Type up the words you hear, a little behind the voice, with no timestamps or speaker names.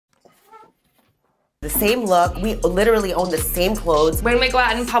The same look, we literally own the same clothes. When we go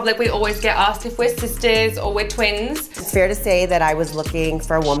out in public, we always get asked if we're sisters or we're twins. It's fair to say that I was looking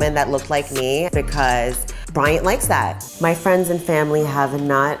for a woman that looked like me because Bryant likes that. My friends and family have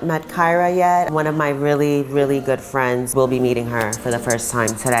not met Kyra yet. One of my really, really good friends will be meeting her for the first time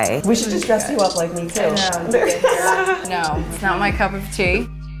today. We should just dress you up like me too. No, it's not my cup of tea.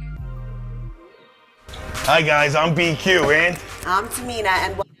 Hi guys, I'm BQ and I'm Tamina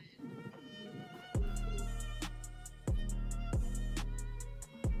and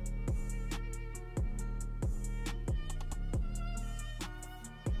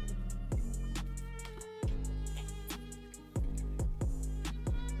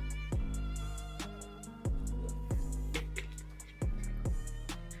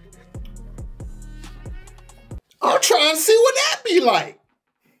I'm trying to see what that be like.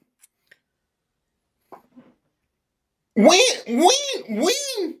 When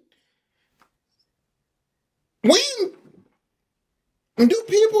do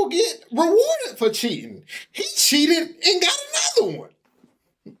people get rewarded for cheating? He cheated and got another one.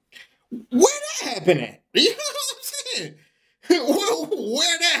 Where that happen at? You know what I'm saying?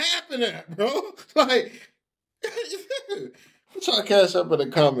 Where that happen at, bro? Like, put y'all cash up in the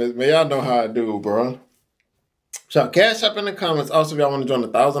comments, man. Y'all know how I do, bro. So cash up in the comments. Also, if y'all want to join the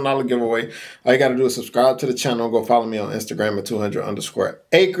 $1,000 giveaway, all you got to do is subscribe to the channel. Go follow me on Instagram at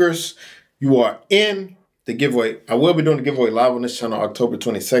 200_acres. You are in the giveaway. I will be doing the giveaway live on this channel October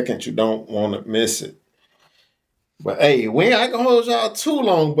 22nd. You don't want to miss it. But hey, we ain't gonna hold y'all too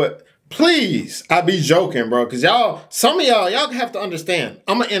long, but please, I be joking, bro. Because y'all, some of y'all have to understand.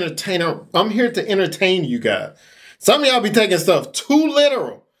 I'm an entertainer. I'm here to entertain you guys. Some of y'all be taking stuff too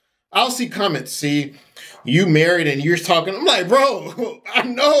literal. I'll see comments, see, you married and you're talking. I'm like, bro, I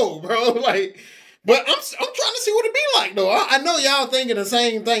know, bro. Like, but I'm trying to see what it be like, though. I know y'all thinking the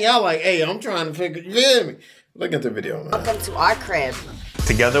same thing. Y'all like, hey, I'm trying to figure, you feel me? Look at the video, man. welcome to our crib.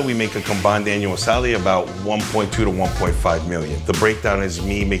 together we make a combined annual salary about 1.2 to 1.5 million. The breakdown is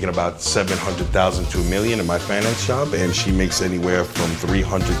me making about 700,000 to $1 million in my finance job, and she makes anywhere from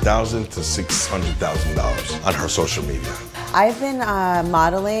 300,000 to $600,000 on her social media. I've been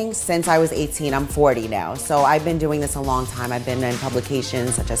modeling since I was 18. I'm 40 now. So I've been doing this a long time. I've been in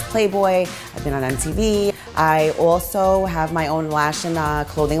publications such as Playboy. I've been on MTV. I also have my own lash and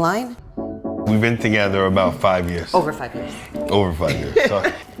clothing line. We've been together about 5 years. Over 5 years. Over 5 years.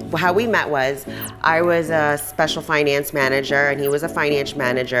 So. How we met was, I was a special finance manager and he was a finance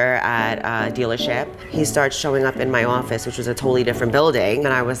manager at a dealership. He started showing up in my office, which was a totally different building.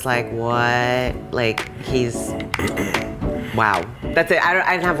 And I was like, what? Like, he's, wow. That's it,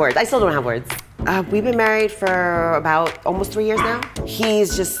 I didn't have words. I still don't have words. We've been married for about almost 3 years now.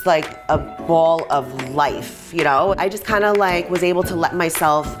 He's just like a ball of life, you know? I just kind of like was able to let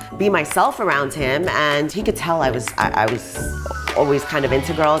myself be myself around him, and he could tell I was always kind of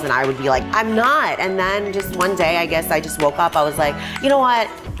into girls, and I would be like, I'm not. And then just one day, I guess I just woke up, I was like, you know what?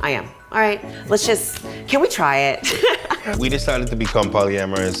 I am. All right, can we try it? We decided to become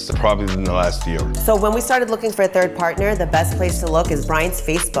polyamorous probably in the last year. So when we started looking for a third partner, the best place to look is Brian's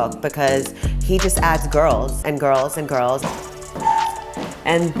Facebook, because he just adds girls and girls and girls.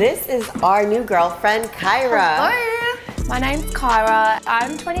 And this is our new girlfriend, Kyra. Hello, my name's Kyra.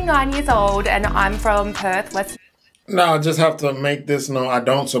 I'm 29 years old and I'm from Perth, West. No, I just have to make this known. I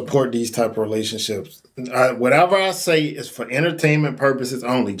don't support these type of relationships. Whatever I say is for entertainment purposes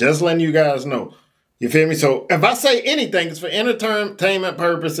only. Just letting you guys know. You feel me? So if I say anything, it's for entertainment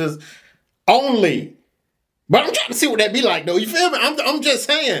purposes only. But I'm trying to see what that be like, though. You feel me? I'm just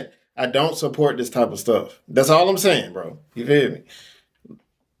saying I don't support this type of stuff. That's all I'm saying, bro. You feel me?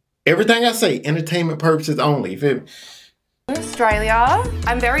 Everything I say, entertainment purposes only. You feel me? In Australia,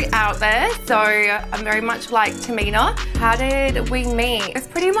 I'm very out there, so I'm very much like Tamina. How did we meet? It's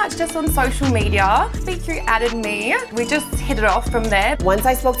pretty much just on social media. BQ added me. We just hit it off from there. Once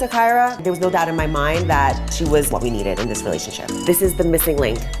I spoke to Kyra, there was no doubt in my mind that she was what we needed in this relationship. This is the missing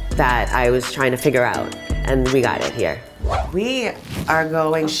link that I was trying to figure out, and we got it here. We are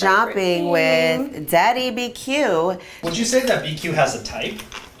going shopping with Daddy BQ. Would you say that BQ has a type?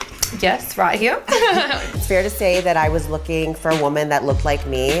 Yes, right here. It's fair to say that I was looking for a woman that looked like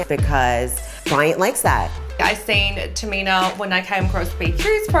me because Bryant likes that. I seen Tamina when I came across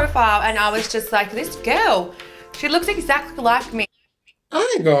BQ's profile, and I was just like, this girl, she looks exactly like me.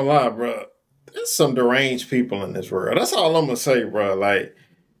 I ain't gonna lie, bro. There's some deranged people in this world. That's all I'm gonna say, bro. Like,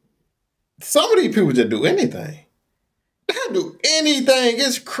 some of these people just do anything. They do anything.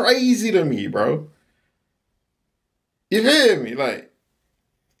 It's crazy to me, bro. You feel me? Like,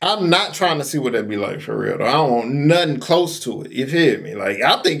 I'm not trying to see what that'd be like for real, though. I don't want nothing close to it. You feel me? Like,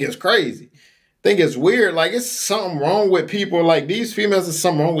 I think it's crazy. think it's weird. Like, it's something wrong with people. Like, these females, is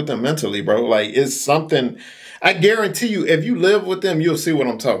something wrong with them mentally, bro. Like, it's something. I guarantee you, if you live with them, you'll see what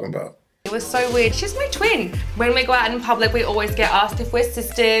I'm talking about. It was so weird. She's my twin. When we go out in public, we always get asked if we're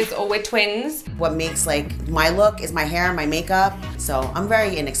sisters or we're twins. What makes like my look is my hair, my makeup. So I'm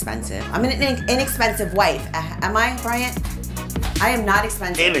very inexpensive. I'm an inexpensive wife. Am I, Bryant? I am not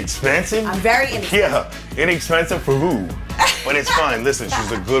expensive. Inexpensive? I'm very inexpensive. Yeah, inexpensive for who? But it's fine. Listen,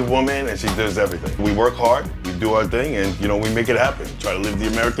 she's a good woman and she does everything. We work hard, we do our thing, and you know, we make it happen. Try to live the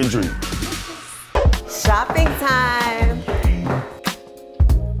American dream. Shopping time.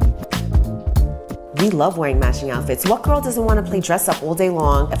 We love wearing matching outfits. What girl doesn't want to play dress up all day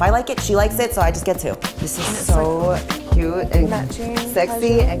long? If I like it, she likes it, so I just get to. This is so cute and matching,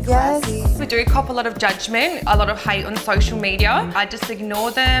 sexy and classy. We do cop a lot of judgment, a lot of hate on social media. I just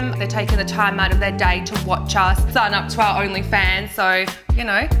ignore them. They're taking the time out of their day to watch us, sign up to our OnlyFans. So, you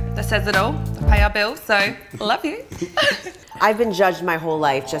know, that says it all. They pay our bills, so love you. I've been judged my whole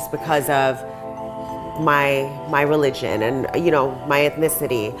life just because of my religion and, you know, my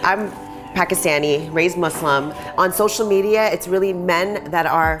ethnicity. I'm Pakistani, raised Muslim. On social media, it's really men that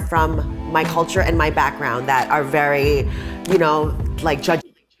are from my culture and my background that are very, you know, like judge.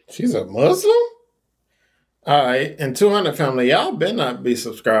 She's a Muslim? All right, and 200 family, y'all better not be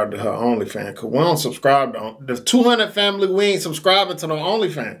subscribed to her OnlyFans, because we don't subscribe to the 200 family. We ain't subscribing to no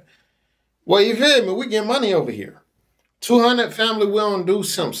OnlyFans. Well, you feel me? We get money over here. 200 family, we don't do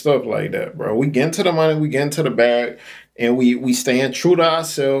some stuff like that, bro. We get into the money, we get into the bag, and we staying true to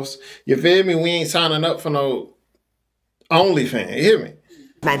ourselves. You feel me? We ain't signing up for no OnlyFans. You hear me?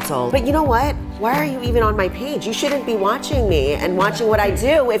 Mental. But you know what? Why are you even on my page? You shouldn't be watching me and watching what I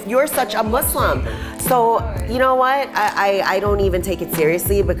do if you're such a Muslim. So, you know what? I don't even take it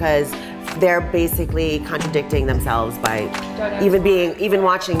seriously because they're basically contradicting themselves by even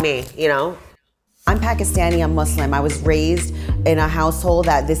watching me, you know? I'm Pakistani, I'm Muslim. I was raised in a household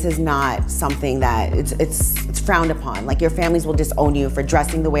that this is not something that it's frowned upon. Like, your families will disown you for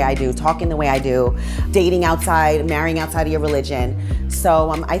dressing the way I do, talking the way I do, dating outside, marrying outside of your religion. So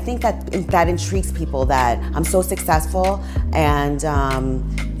I think that intrigues people that I'm so successful and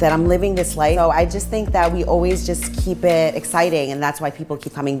that I'm living this life. So I just think that we always just keep it exciting, and that's why people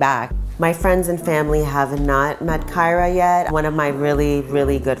keep coming back. My friends and family have not met Kyra yet. One of my really,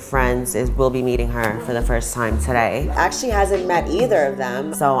 really good friends will be meeting her for the first time today. Actually hasn't met either of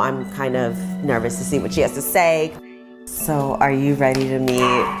them, so I'm kind of nervous to see what she has to say. So are you ready to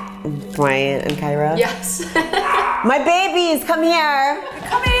meet Bryant and Kyra? Yes. My babies, come here.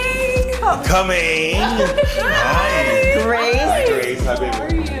 Coming! Hi. Grace. Hi, Grace. Hi, baby. How are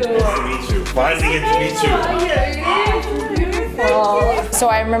you? Nice to meet you. Finally get to meet you. So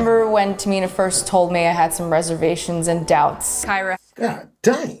I remember when Tamina first told me I had some reservations and doubts. Kyra, God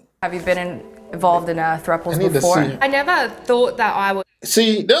dang. have you been involved in thruples I need to before? see. I never thought that I would.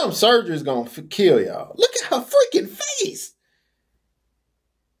 See, them surgery's gonna kill y'all. Look at her freaking face.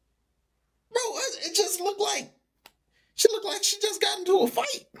 Bro, it just looked like she just got into a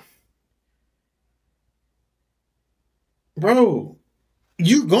fight. Bro,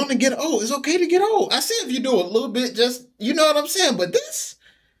 you're gonna get old. It's okay to get old. I said if you do a little bit, just, you know what I'm saying? But this,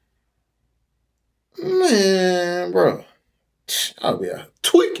 man, bro, I'll be a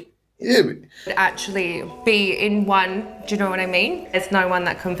tweak. Yeah, but Actually be in one, do you know what I mean? There's no one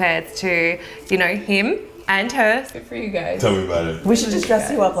that compares to, you know, him and her. Good for you guys. Tell me about it. We should just dress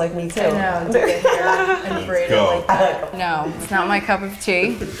you up like me too. I know, do the hair and braid it Go. like that. No, it's not my cup of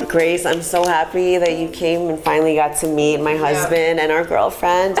tea. Grace, I'm so happy that you came and finally got to meet my husband and our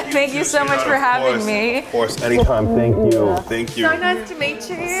girlfriend. Thank you so much for having me. Of course, anytime. Thank you. Thank you. So nice to meet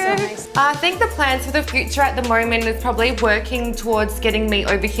you. I think the plans for the future at the moment is probably working towards getting me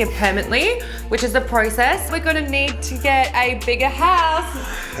over here permanently, which is the process. We're gonna need to get a bigger house.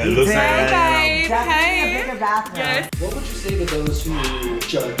 Hey, listen, Hey, babe. Definitely Hey. a bigger bathroom. Yes. What would you say to those who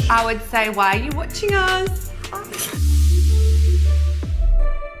judge? I would say, why are you watching us?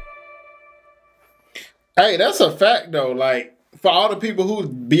 hey, that's a fact though. Like, for all the people who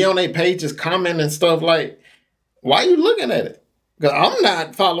be on their pages commenting and stuff, like, why you looking at it? Because I'm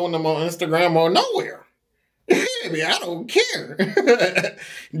not following them on Instagram or nowhere. You hear me? I don't care.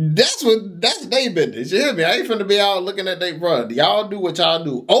 that's their business. You hear me? I ain't finna be out looking at they brother. Y'all do what y'all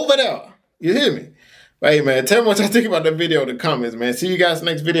do over there. You hear me? But hey, man, tell me what y'all think about the video in the comments, man. See you guys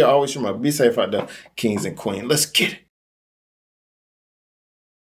next video. Always remember, be safe out there, kings and queens. Let's get it.